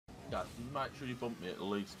Guys, make sure you bump me at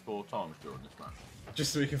least 4 times during this match.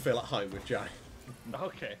 Just so we can feel at home with Jay.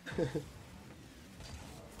 Okay.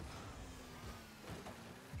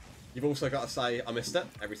 You've also got to say, I missed it,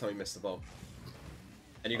 every time you miss the ball.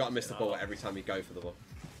 And you got to miss the ball every time you go for the ball.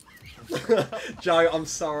 Joe, I'm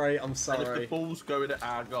sorry, I'm And if sorry. the ball's going at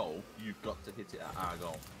our goal, you've got to hit it at our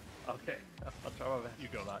goal. Okay. I'll try my best. You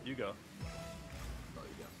go, that. You go. There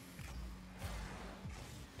you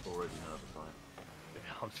go. Already nervous, right? Yeah,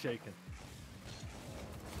 I'm shaking.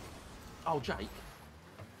 Oh, Jake.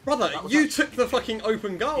 Brother, was you that- took the fucking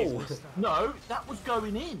open goal. No, that was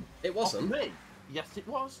going in. It wasn't. Off me. Yes, it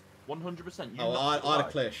was. 100%. You Oh, knocked it I had a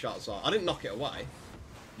away. clear shot as well. I didn't knock it away.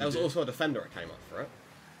 There was did. also a defender that came up for it.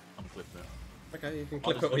 I'm clipping it. Okay, you can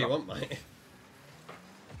clip just it all you forgot. want, mate.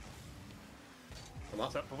 Come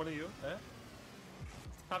What's up. up for one of you? Yeah.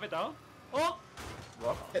 Have it down. Oh!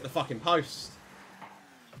 What? Hit the fucking post.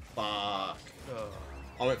 Fuck. Oh.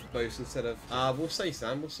 I went for boost instead of... we'll see,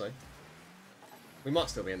 Sam, we'll see. We might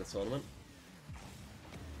still be in the tournament.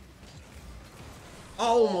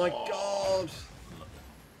 Oh my god!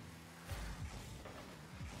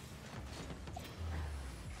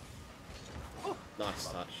 Nice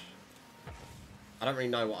touch. I don't really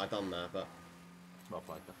know what I've done there, but... Well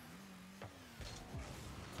played.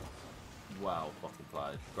 Wow, fucking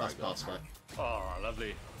played. Nice Great goal. pass, mate. Oh,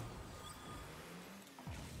 lovely.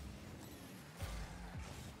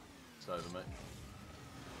 It's over, mate.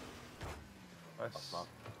 Nice. That's bad.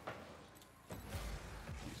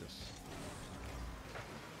 Jesus.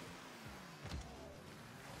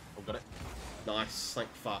 Oh, got it. Nice, thank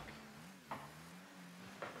fuck.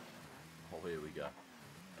 Oh, here we go.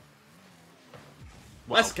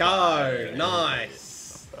 Let's go!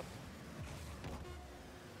 Nice!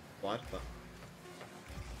 Wide, but...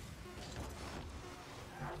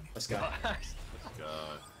 Let's go. Let's go.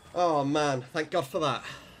 Oh man, thank God for that.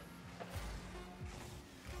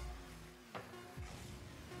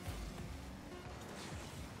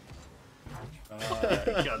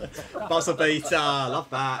 Buzzer beater, love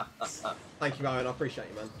that. Thank you, Owen, I appreciate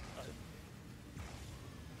you, man.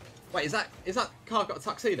 Wait, is that car got a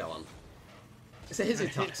tuxedo on? It's a hizzy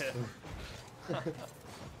tux.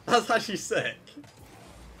 That's actually sick.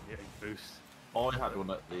 Yeah, boost. I had one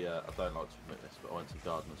at the, I don't like to admit this, but I went to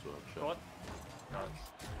Gardener's Go Workshop. on. Nice.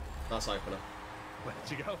 Nice opener. Where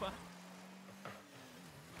did you go, man?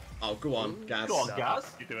 Oh, go on, Gaz. Go on,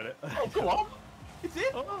 Gaz. You're doing it. Oh, go on. It's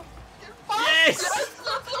it. Oh. Yes!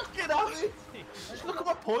 Fucking have it. Look at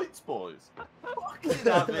my points, boys. Fucking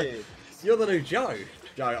have it. You're the new Joe.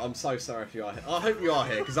 Joe, I'm so sorry if you are here. I hope you are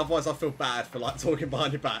here, because otherwise I feel bad for like talking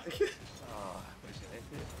behind your back. Oh, where's your name?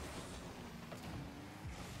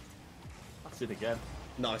 That's it again.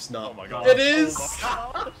 No, it's not. Oh my god. It is!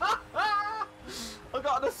 Oh my god. I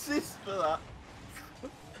got an assist for that.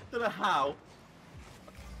 Don't know how.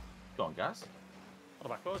 Go on, Gaz. On the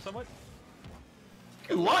back row, someone.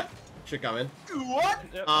 What? Should go in. What?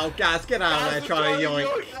 Yep. Oh, Gaz, get out of there trying to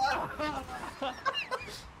yoink.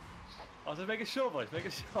 I was just making sure, boys.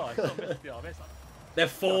 Making sure. I can't miss the arm. They're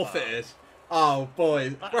forfeited. Oh,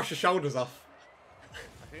 boy. Brush your shoulders off. I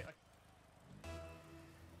think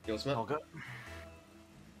Yours, mate? I'll go.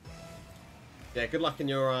 Yeah, good luck in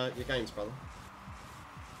your games, brother.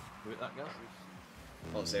 With that, Gaz.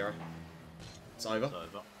 Oh, 0. It's over. It's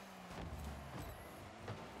over.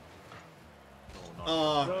 Oh, nice.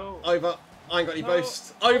 Oh, No. over. I ain't got any No.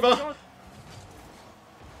 boost. Oh, Over. God.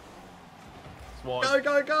 It's wide. Go,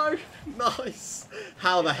 go, go. Nice.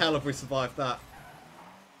 How the hell have we survived that?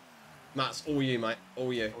 Matt's all you, mate.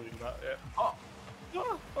 All you. Oh, you got- yeah. Oh,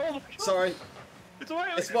 Oh, oh my god. Sorry. It's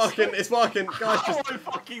alright. It's working. It's working. Guys, how just... I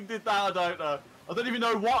fucking did that, I don't know. I don't even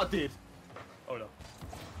know what I did. Oh no.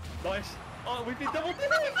 Nice. Oh, we've been double dipping.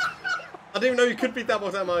 I didn't even know you could be double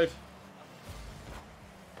demoed.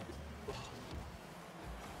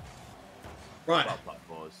 Right. Well played,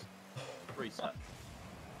 boys. Reset.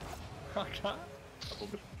 I can't.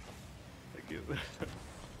 Thank you.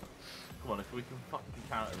 Come on, if we can fucking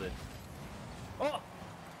counter this. Oh!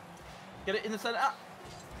 Get it in the centre. Ah.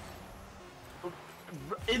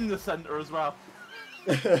 In the centre as well.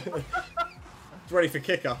 It's ready for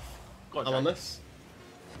kickoff. Go on, I'm on Jack. this.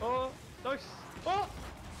 Oh! Nice! Oh!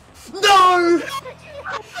 No!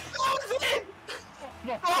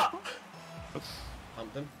 No!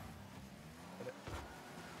 Pumped him.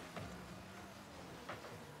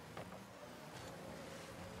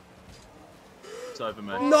 It's over,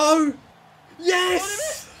 man. No!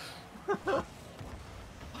 Yes! Oh,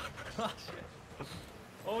 shit.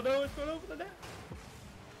 Oh no, it's gone over the net.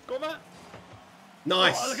 Go on, Matt.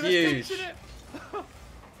 Nice, Oh, look at us huge. pinching it.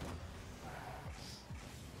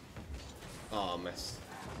 Oh, missed.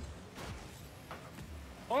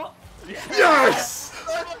 Oh! Yeah. Yes!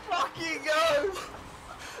 Let's fucking go!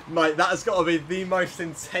 Mate, that has got to be the most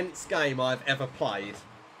intense game I've ever played.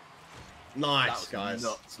 That Nice, was guys.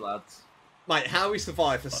 nuts, lads. Mate, how we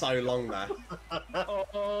survived for so long there.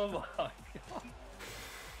 Oh my god.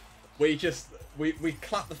 We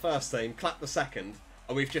clapped the first team, clapped the second,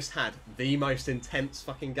 and we've just had the most intense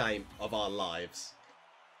fucking game of our lives.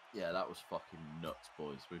 Yeah, that was fucking nuts,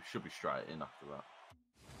 boys. We should be straight in after that.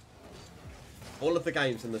 All of the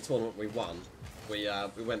games in the tournament we won, we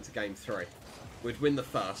went to game 3. We'd win the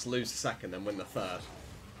first, lose the second, then win the third.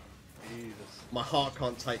 Jesus. My heart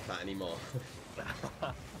can't take that anymore.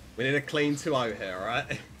 We need a clean 2-0 here,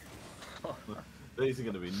 alright? These are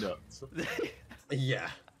going to be nuts. Yeah.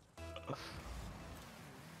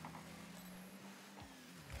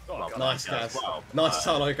 Oh, Well, God. Nice, yeah, guys. well, Nice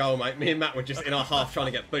solo goal, mate. Me and Matt were just in our half trying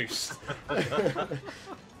to get boost.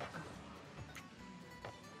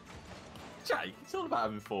 Jake, it's all about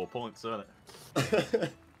having 4 points, isn't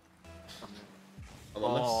it? I'm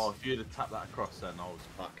on Oh, this. if you'd have tapped that across then, I was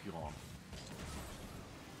fucking on.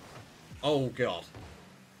 Oh, God.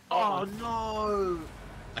 Oh, no!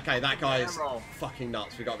 Okay, that guy is Arrow. fucking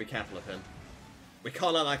nuts. We've got to be careful of him. We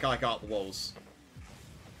can't let that guy go up the walls.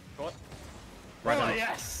 What? Right Oh, now.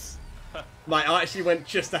 yes! Mate, I actually went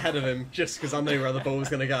just ahead of him just because I knew where the ball was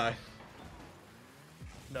going to go.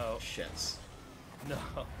 No. Shit. No.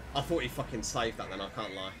 I thought he fucking saved that then, I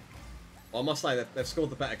can't lie. Well, I must say, they've scored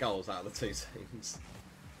the better goals out of the 2 teams.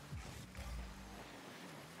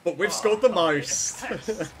 But we've scored the most.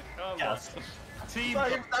 Yes. Come Yes. on. Team.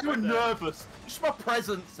 They were nervous. Just my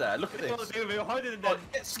presence there. Look at this. They were hiding in Oh, there.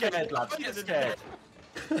 get scared, lads. Get scared.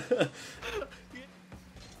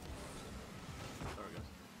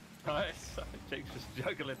 Nice. Jake's just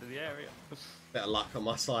juggling into the area. Bit of luck on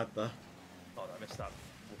my side there. Oh, no, I missed that.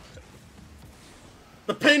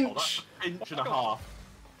 The Oh, that's pinch! an inch and a half.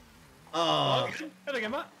 Oh, Hit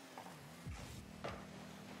again, Matt.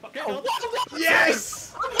 Get Oh, on. what?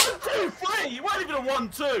 yes! 1, 2, 3! You weren't even a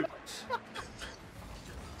 1-2!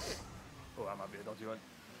 Oh, that might be a dodgy one.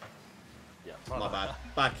 Yeah. My bad.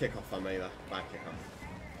 Bad kick-off on me there. Bad kick-off.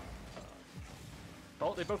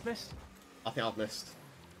 Oh, they both missed. I think I've missed.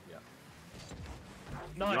 Yeah.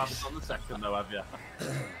 You Nice. haven't on the second though, have you?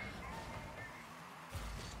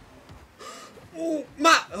 Oh,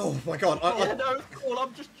 Matt! Oh my god. Yeah, no, it's cool.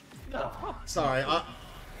 I'm just... No. Sorry,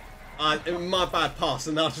 my bad pass,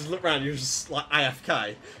 and then I just looked around, you were just like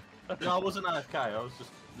AFK. No, I wasn't AFK. I was just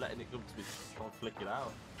letting it come to me, trying to flick it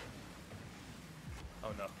out. Oh,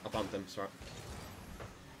 no. I bumped him, sorry.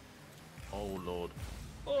 Oh, Lord.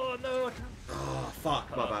 Oh, no, I can't. Oh,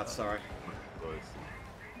 fuck, my bad, sorry. Boys.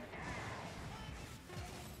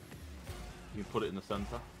 You can put it in the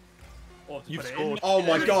centre. Oh, just You've put it scored. in. Oh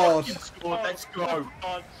my god! You've scored. Let's go. come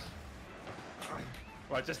on.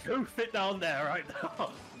 Right, just hoof it down there right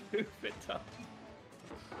now. Hoof it down.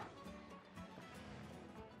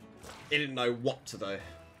 He didn't know what to do.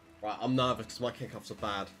 Right, I'm nervous because my kickoffs are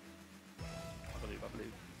bad. I believe.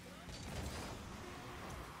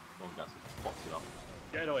 Come on, guys. Box it up.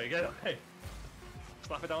 Get away.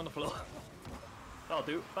 Slap it down on the floor. That'll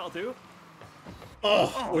do.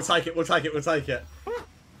 Oh, we'll take it.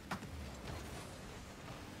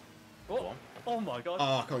 Oh, on. oh my god.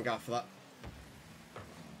 Oh, I can't go for that.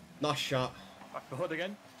 Nice shot. Back forward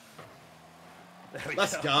again. There we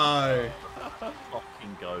Let's go. go.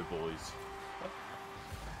 Fucking go, boys.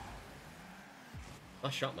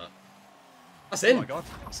 Nice shot, Matt. That's Oh in. my god.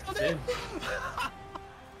 It's in.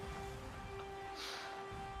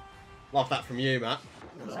 Love that from you, Matt.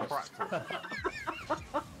 Practice.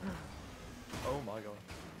 Oh my god.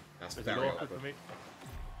 That's Is it very awkward awkward. for me?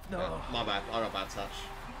 No. My bad. I got a bad touch.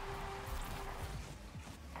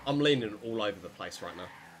 I'm leaning all over the place right now.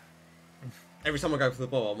 Every time I go for the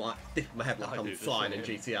ball, I'm like dipping my head like I I'm do the flying in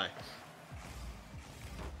same. GTA.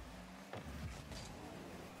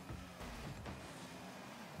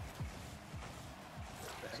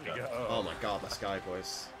 There we go. Oh my god, let's go,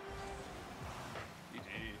 boys.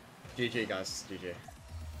 GG. GG, guys. GG.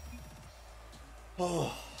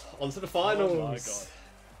 Oh, on to the finals. Oh my god.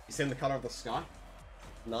 You seen the colour of the sky?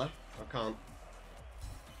 No, I can't.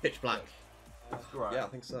 Pitch black. That's great. Yeah, I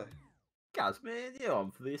think so. Gaz, man, you're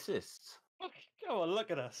on for the assists. Come on, look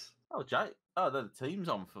at us. Oh, Jake. Oh, the team's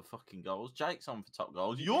on for fucking goals. Jake's on for top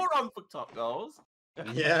goals. You're on for top goals.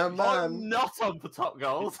 Yeah, I'm man. not on for top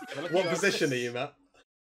goals. What position are you, Matt?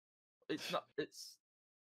 It's not. It's.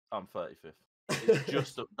 I'm 35th. It's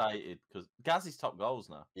just updated because Gaz is top goals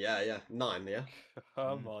now. Yeah, 9, yeah.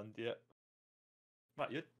 Come on, yeah.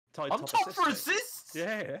 Matt, you're tied I'm top for assist, mate. assists.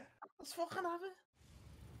 Yeah. Let's fucking have it.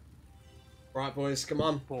 Right, boys, come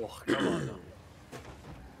on. Oh, come on.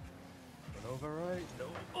 override. No.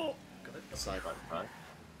 Oh, got it. So, Okay.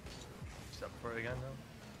 Step for it again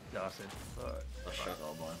now. No, that's it. Alright. nice shot.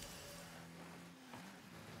 Oh, mine.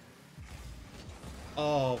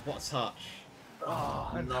 Oh, what a touch.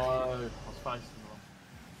 Oh, no. I was facing one.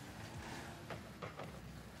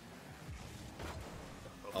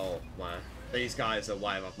 Oh, man. These guys are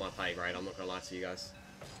way above my pay grade, I'm not gonna lie to you guys.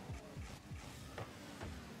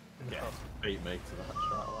 Yeah, beat me to that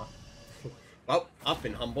straight away. Well, I've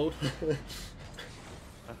been humbled.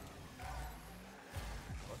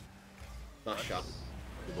 Nice shot.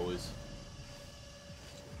 The boys.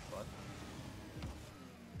 What?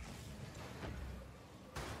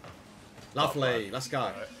 Lovely, let's go.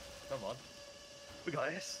 Alright, come on. We got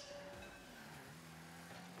this.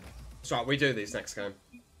 That's right, we do these next game.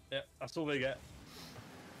 Yeah, that's all we get.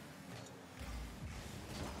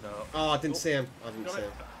 No. Oh, I didn't see him. I didn't Got see it.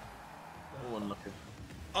 him. Oh, unlucky.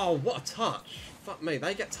 Oh, what a touch. Fuck me,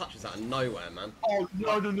 they get touches out of nowhere, man. Oh,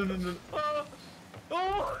 no, no, no, no, no. Oh!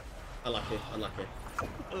 Oh! Unlucky, unlucky.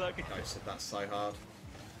 Lucky. Ghosted that so hard.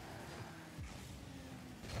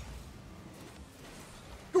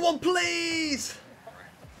 Go on, please!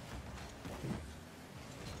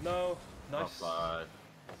 No. Nice. Offside.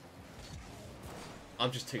 I'm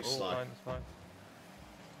just too Oh, slow. fine, it's fine.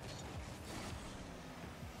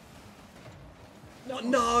 No,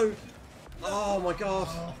 no! Oh my god.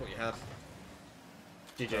 I thought you had.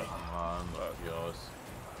 GG. Man, look at yours.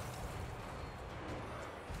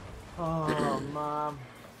 Oh, man.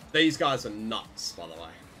 These guys are nuts, by the way.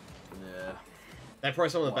 Yeah. They're probably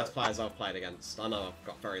some of the best players I've played against. I know I've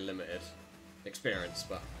got very limited experience,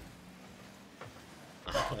 but...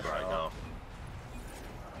 Right now.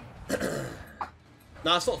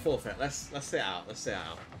 No, it's not forfeit. Let's sit it out. Let's sit it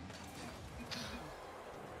out.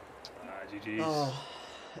 GG's. Oh,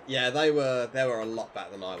 yeah, they were a lot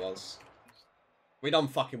better than I was. We done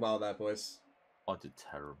fucking well there, boys. I did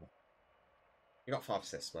terrible. You got 5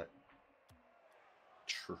 assists, mate.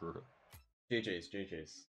 True. GG's,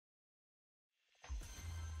 GG's.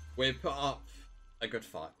 We put up a good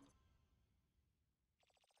fight.